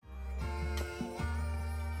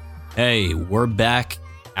Hey, we're back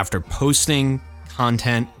after posting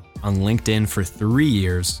content on LinkedIn for 3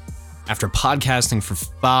 years, after podcasting for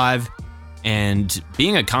 5, and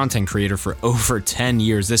being a content creator for over 10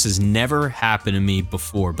 years. This has never happened to me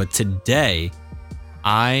before, but today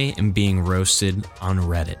I am being roasted on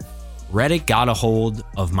Reddit. Reddit got a hold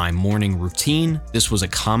of my morning routine. This was a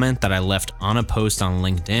comment that I left on a post on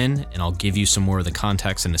LinkedIn, and I'll give you some more of the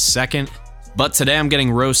context in a second. But today I'm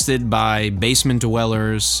getting roasted by basement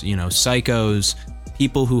dwellers, psychos,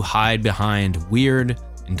 people who hide behind weird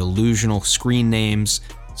and delusional screen names.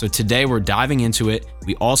 So today we're diving into it.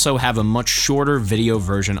 We also have a much shorter video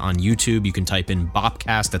version on YouTube. You can type in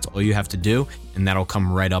Bopcast, that's all you have to do, and that'll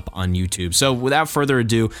come right up on YouTube. So without further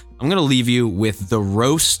ado, I'm gonna leave you with the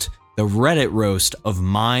Reddit roast of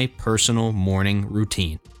my personal morning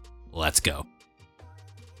routine. Let's go.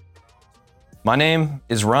 My name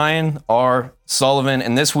is Ryan R. Sullivan,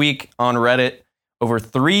 and this week on Reddit, over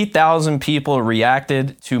 3,000 people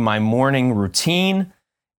reacted to my morning routine,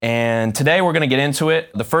 and today we're going to get into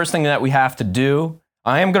it. The first thing that we have to do,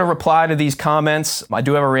 I am going to reply to these comments. I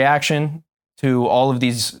do have a reaction to all of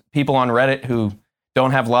these people on Reddit who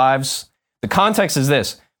don't have lives. The context is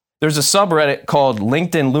this. There's a subreddit called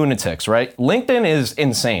LinkedIn Lunatics, right? LinkedIn is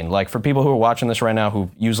insane. Like, for people who are watching this right now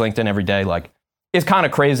who use LinkedIn every day, like, it's kind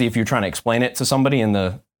of crazy if you're trying to explain it to somebody in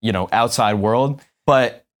the, outside world.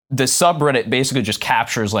 But the subreddit basically just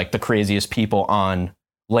captures like the craziest people on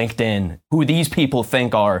LinkedIn, who these people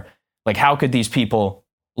think are, like, how could these people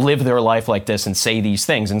live their life like this and say these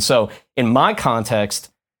things? And so in my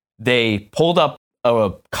context, they pulled up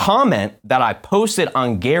a comment that I posted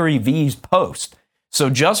on Gary Vee's post. So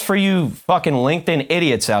just for you fucking LinkedIn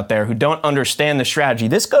idiots out there who don't understand the strategy,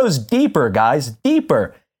 this goes deeper, guys,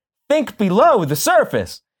 deeper. Think below the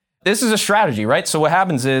surface. This is a strategy, right? So what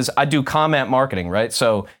happens is I do comment marketing, right?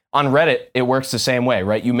 So on Reddit, it works the same way,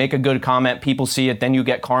 right? You make a good comment, people see it, then you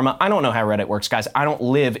get karma. I don't know how Reddit works, guys. I don't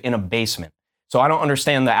live in a basement. So I don't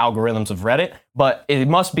understand the algorithms of Reddit, but it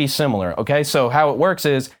must be similar, okay? So how it works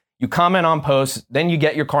is you comment on posts, then you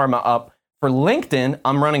get your karma up. For LinkedIn,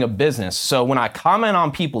 I'm running a business. So when I comment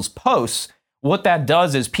on people's posts, what that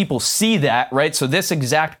does is people see that, right? So this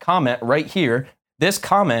exact comment right here, this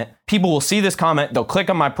comment, people will see this comment, they'll click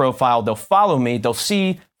on my profile, they'll follow me, they'll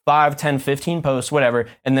see 5, 10, 15 posts, whatever,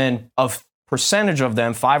 and then a percentage of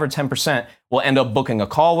them, 5 or 10%, will end up booking a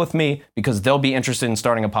call with me because they'll be interested in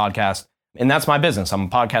starting a podcast. And that's my business. I'm a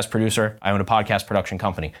podcast producer. I own a podcast production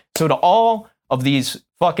company. So to all of these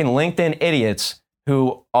fucking LinkedIn idiots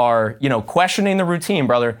who are, questioning the routine,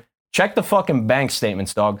 brother, check the fucking bank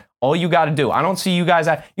statements, dog. All you got to do. I don't see you guys.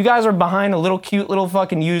 You guys are behind a little cute little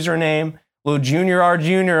fucking username. Little Junior R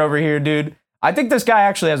Junior over here, dude. I think this guy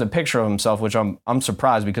actually has a picture of himself, which I'm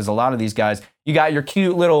surprised because a lot of these guys, you got your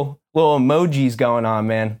cute little emojis going on,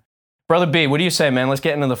 man. Brother B, what do you say, man? Let's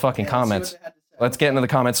get into the fucking comments. Let's get into the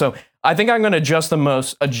comments. So I think I'm going to address the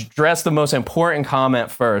most important comment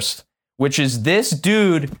first, which is this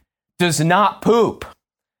dude does not poop.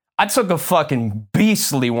 I took a fucking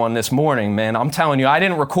beastly one this morning, man. I'm telling you, I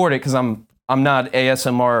didn't record it because I'm not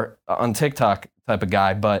ASMR on TikTok type of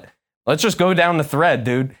guy, but let's just go down the thread,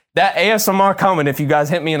 dude. That ASMR comment, if you guys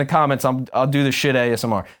hit me in the comments, I'll do the shit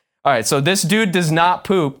ASMR. All right, so this dude does not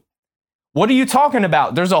poop. What are you talking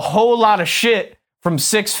about? There's a whole lot of shit from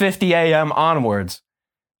 6:50 a.m. onwards.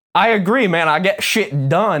 I agree, man. I get shit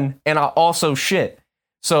done, and I also shit.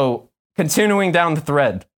 So continuing down the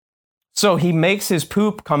thread. So he makes his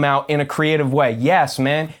poop come out in a creative way. Yes,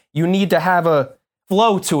 man. You need to have a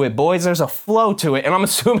flow to it, boys. There's a flow to it. And I'm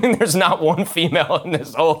assuming there's not one female in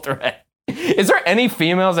this whole thread. Is there any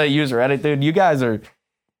females that use Reddit, dude? You guys are...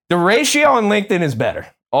 The ratio on LinkedIn is better.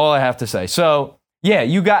 All I have to say. So, yeah,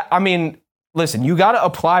 listen, you got to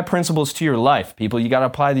apply principles to your life, people. You got to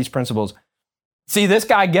apply these principles. See, this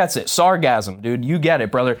guy gets it. Sargasm, dude. You get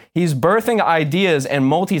it, brother. He's birthing ideas and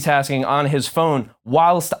multitasking on his phone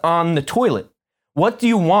whilst on the toilet. What do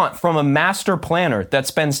you want from a master planner that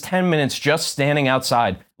spends 10 minutes just standing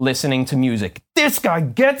outside listening to music? This guy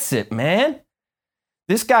gets it, man.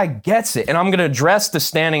 This guy gets it. And I'm going to address the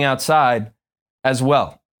standing outside as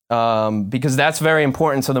well, because that's very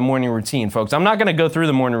important to the morning routine, folks. I'm not going to go through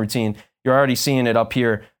the morning routine. You're already seeing it up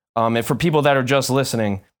here. And for people that are just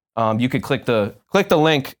listening, you could click the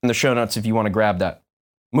link in the show notes if you want to grab that.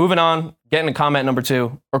 Moving on, getting to comment number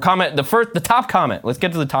 2. Or the top comment. Let's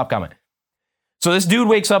get to the top comment. So this dude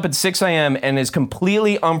wakes up at 6 a.m. and is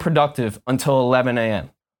completely unproductive until 11 a.m.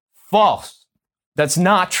 False. That's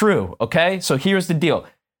not true, okay? So here's the deal.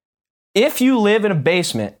 If you live in a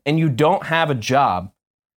basement and you don't have a job,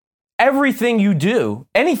 everything you do,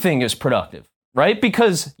 anything is productive, right?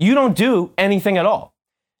 Because you don't do anything at all.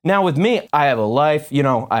 Now with me, I have a life,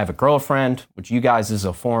 I have a girlfriend, which you guys is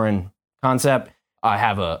a foreign concept. I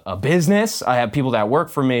have a business. I have people that work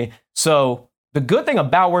for me. So the good thing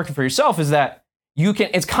about working for yourself is that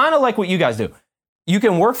it's kind of like what you guys do. You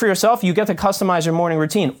can work for yourself. You get to customize your morning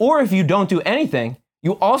routine. Or if you don't do anything,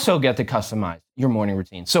 you also get to customize your morning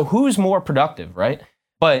routine. So who's more productive, right?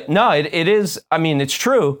 But no, it is, it's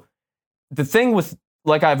true. The thing with,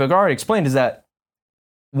 like I've already explained, is that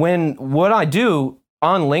when what I do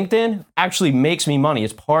on LinkedIn actually makes me money.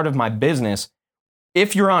 It's part of my business.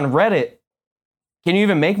 If you're on Reddit, can you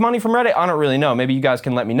even make money from Reddit? I don't really know. Maybe you guys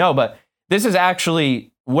can let me know. But this is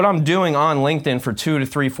actually what I'm doing on LinkedIn for 2 to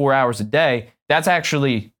 3, 4 hours a day. That's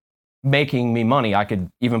actually making me money. I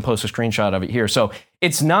could even post a screenshot of it here. So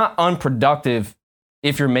it's not unproductive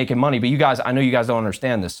if you're making money. But you guys, I know you guys don't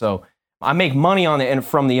understand this. So I make money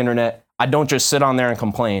from the internet. I don't just sit on there and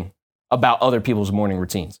complain about other people's morning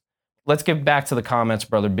routines. Let's get back to the comments,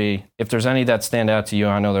 Brother B. If there's any that stand out to you,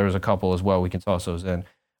 I know there was a couple as well. We can toss those in.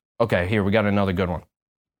 Okay, here, we got another good one.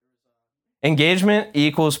 Engagement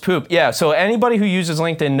equals poop. Yeah, so anybody who uses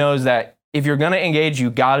LinkedIn knows that if you're going to engage, you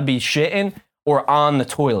got to be shitting or on the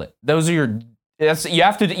toilet.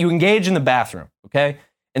 You engage in the bathroom, okay?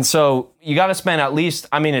 And so you got to spend at least,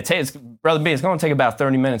 Brother B, it's going to take about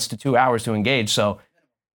 30 minutes to 2 hours to engage. So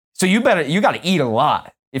you got to eat a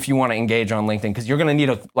lot if you want to engage on LinkedIn, because you're going to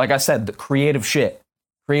need, like I said, the creative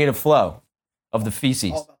flow of the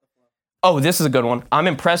feces. Oh, this is a good one. I'm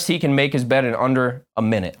impressed he can make his bed in under a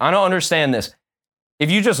minute. I don't understand this. If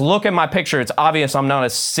you just look at my picture, it's obvious I'm not a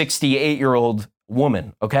 68-year-old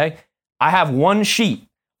woman, okay? I have one sheet.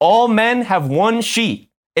 All men have one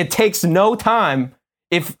sheet. It takes no time.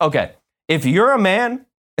 If you're a man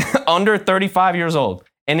under 35 years old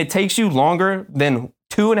and it takes you longer than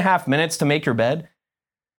 2.5 minutes to make your bed,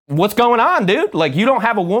 what's going on, dude? Like, you don't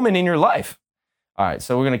have a woman in your life. All right,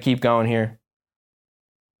 so we're going to keep going here.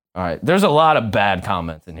 All right, there's a lot of bad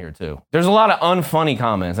comments in here, too. There's a lot of unfunny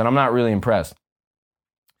comments, and I'm not really impressed.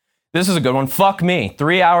 This is a good one. Fuck me.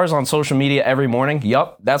 3 hours on social media every morning.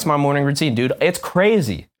 Yup, that's my morning routine, dude. It's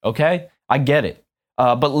crazy, okay? I get it.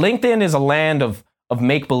 But LinkedIn is a land of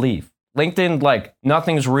make-believe. LinkedIn, like,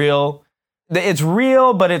 nothing's real. It's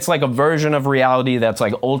real, but it's like a version of reality that's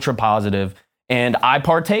like ultra positive. And I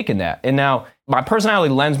partake in that. And now my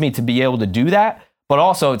personality lends me to be able to do that. But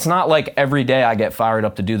also, it's not like every day I get fired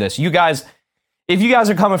up to do this. You guys, if you guys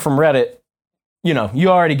are coming from Reddit, you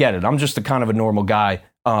already get it. I'm just a kind of a normal guy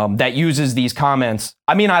that uses these comments.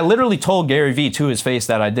 I literally told Gary Vee to his face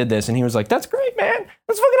that I did this. And he was like, that's great, man.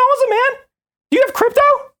 That's fucking awesome, man. Do you have crypto?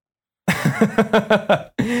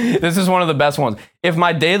 This is one of the best ones. If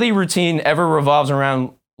my daily routine ever revolves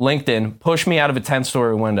around LinkedIn, push me out of a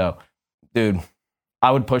 10-story window. Dude,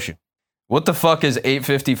 I would push you. What the fuck is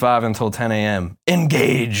 8:55 until 10 a.m.?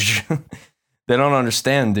 Engage. They don't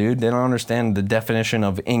understand, dude. They don't understand the definition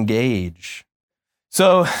of engage.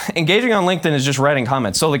 So engaging on LinkedIn is just writing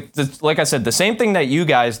comments. So like I said, the same thing that you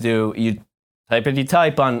guys do, you type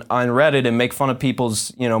on Reddit and make fun of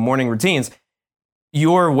people's, morning routines.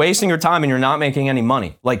 You're wasting your time and you're not making any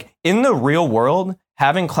money. Like, in the real world,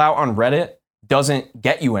 having clout on Reddit doesn't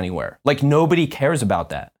get you anywhere. Like, nobody cares about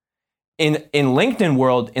that. In LinkedIn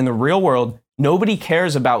world, in the real world, nobody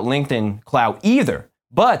cares about LinkedIn clout either.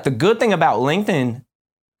 But the good thing about LinkedIn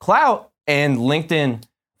clout and LinkedIn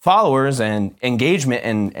followers and engagement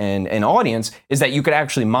and audience is that you could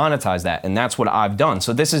actually monetize that. And that's what I've done.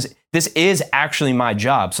 So this is actually my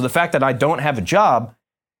job. So the fact that I don't have a job,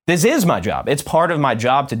 this is my job. It's part of my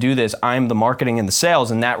job to do this. I'm the marketing and the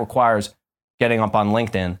sales, and that requires getting up on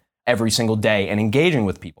LinkedIn every single day and engaging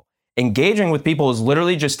with people. Engaging with people is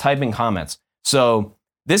literally just typing comments. So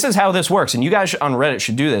this is how this works. And you guys on Reddit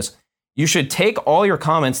should do this. You should take all your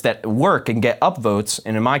comments that work and get upvotes,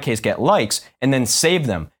 and in my case, get likes, and then save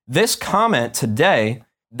them. This comment today,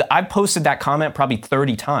 I posted that comment probably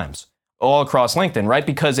 30 times all across LinkedIn, right?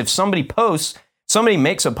 Because if somebody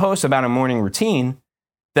makes a post about a morning routine,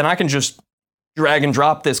 then I can just drag and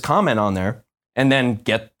drop this comment on there and then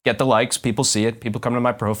get the likes. People see it. People come to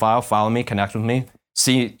my profile, follow me, connect with me,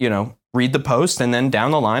 see, read the post, and then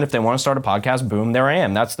down the line, if they want to start a podcast, boom, there I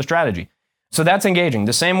am. That's the strategy. So that's engaging.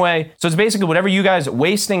 The same way, so it's basically whatever you guys,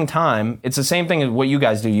 wasting time, it's the same thing as what you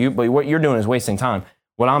guys do, but what you're doing is wasting time.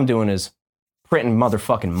 What I'm doing is printing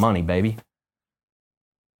motherfucking money, baby.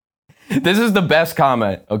 This is the best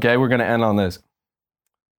comment, okay? We're going to end on this.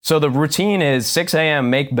 So the routine is 6 a.m.,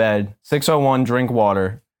 make bed, 6:01, drink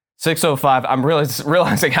water, 6:05, I'm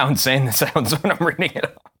realizing how insane this sounds when I'm reading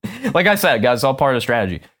it. Like I said, guys, it's all part of the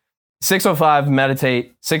strategy. 6:05,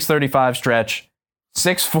 meditate, 6:35, stretch,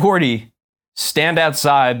 6:40, stand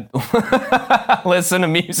outside, listen to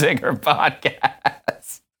music or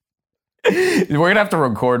podcasts. We're gonna have to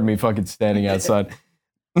record me fucking standing outside.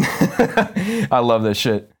 I love this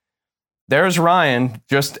shit. There's Ryan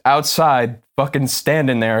just outside fucking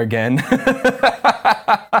standing there again. Dude,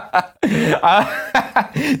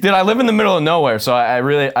 I live in the middle of nowhere, so I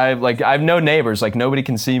have no neighbors. Like, nobody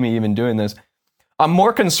can see me even doing this. I'm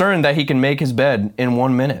more concerned that he can make his bed in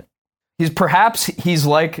 1 minute. He's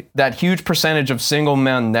like that huge percentage of single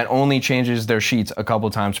men that only changes their sheets a couple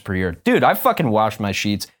times per year. Dude, I fucking wash my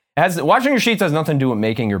sheets. Washing your sheets has nothing to do with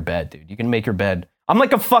making your bed, dude. You can make your bed. I'm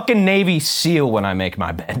like a fucking Navy SEAL when I make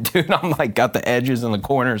my bed, dude. I'm like, got the edges and the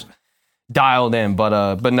corners dialed in.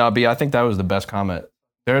 But no, B, I think that was the best comment.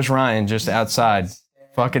 There's Ryan just outside,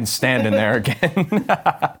 fucking standing there again.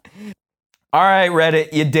 All right,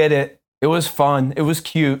 Reddit, you did it. It was fun. It was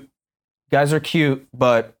cute. You guys are cute,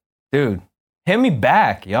 but dude, hit me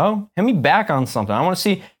back, yo. Hit me back on something. I want to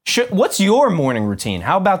see, what's your morning routine?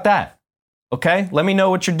 How about that? Okay, let me know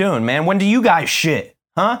what you're doing, man. When do you guys shit?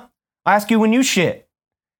 Huh? I ask you when you shit.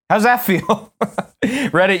 How's that feel?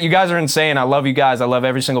 Reddit, you guys are insane. I love you guys. I love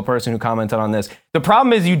every single person who commented on this. The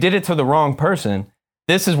problem is you did it to the wrong person.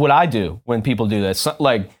 This is what I do when people do this.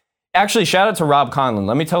 Like, actually, shout out to Rob Conlon.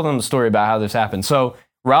 Let me tell them the story about how this happened. So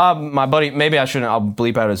Rob, my buddy, maybe I shouldn't, I'll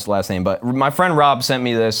bleep out his last name, but my friend Rob sent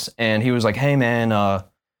me this and he was like, hey man,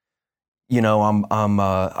 you know,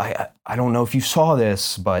 I don't know if you saw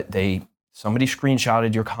this, but somebody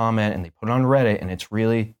screenshotted your comment and they put it on Reddit and it's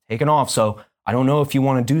really taken off. So I don't know if you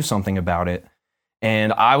want to do something about it.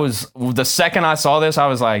 And the second I saw this, I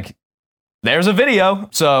was like, there's a video.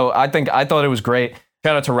 So I thought it was great.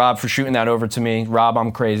 Shout out to Rob for shooting that over to me. Rob,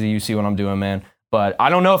 I'm crazy. You see what I'm doing, man. But I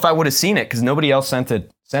don't know if I would have seen it because nobody else sent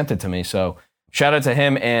it to me. So shout out to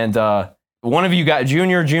him. And one of you got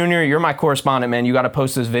Junior, you're my correspondent, man. You got to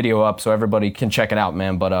post this video up so everybody can check it out,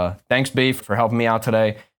 man. But thanks, B, for helping me out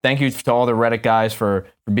today. Thank you to all the Reddit guys for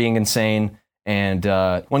being insane. And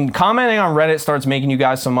when commenting on Reddit starts making you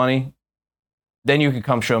guys some money, then you can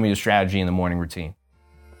come show me the strategy in the morning routine.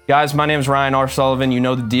 Guys, my name is Ryan R. Sullivan. You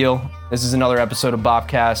know the deal. This is another episode of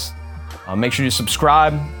Bobcast. Make sure you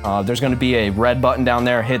subscribe. There's going to be a red button down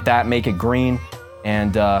there. Hit that, make it green.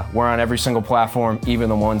 And we're on every single platform, even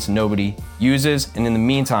the ones nobody uses. And in the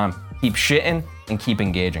meantime, keep shitting and keep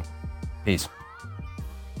engaging. Peace.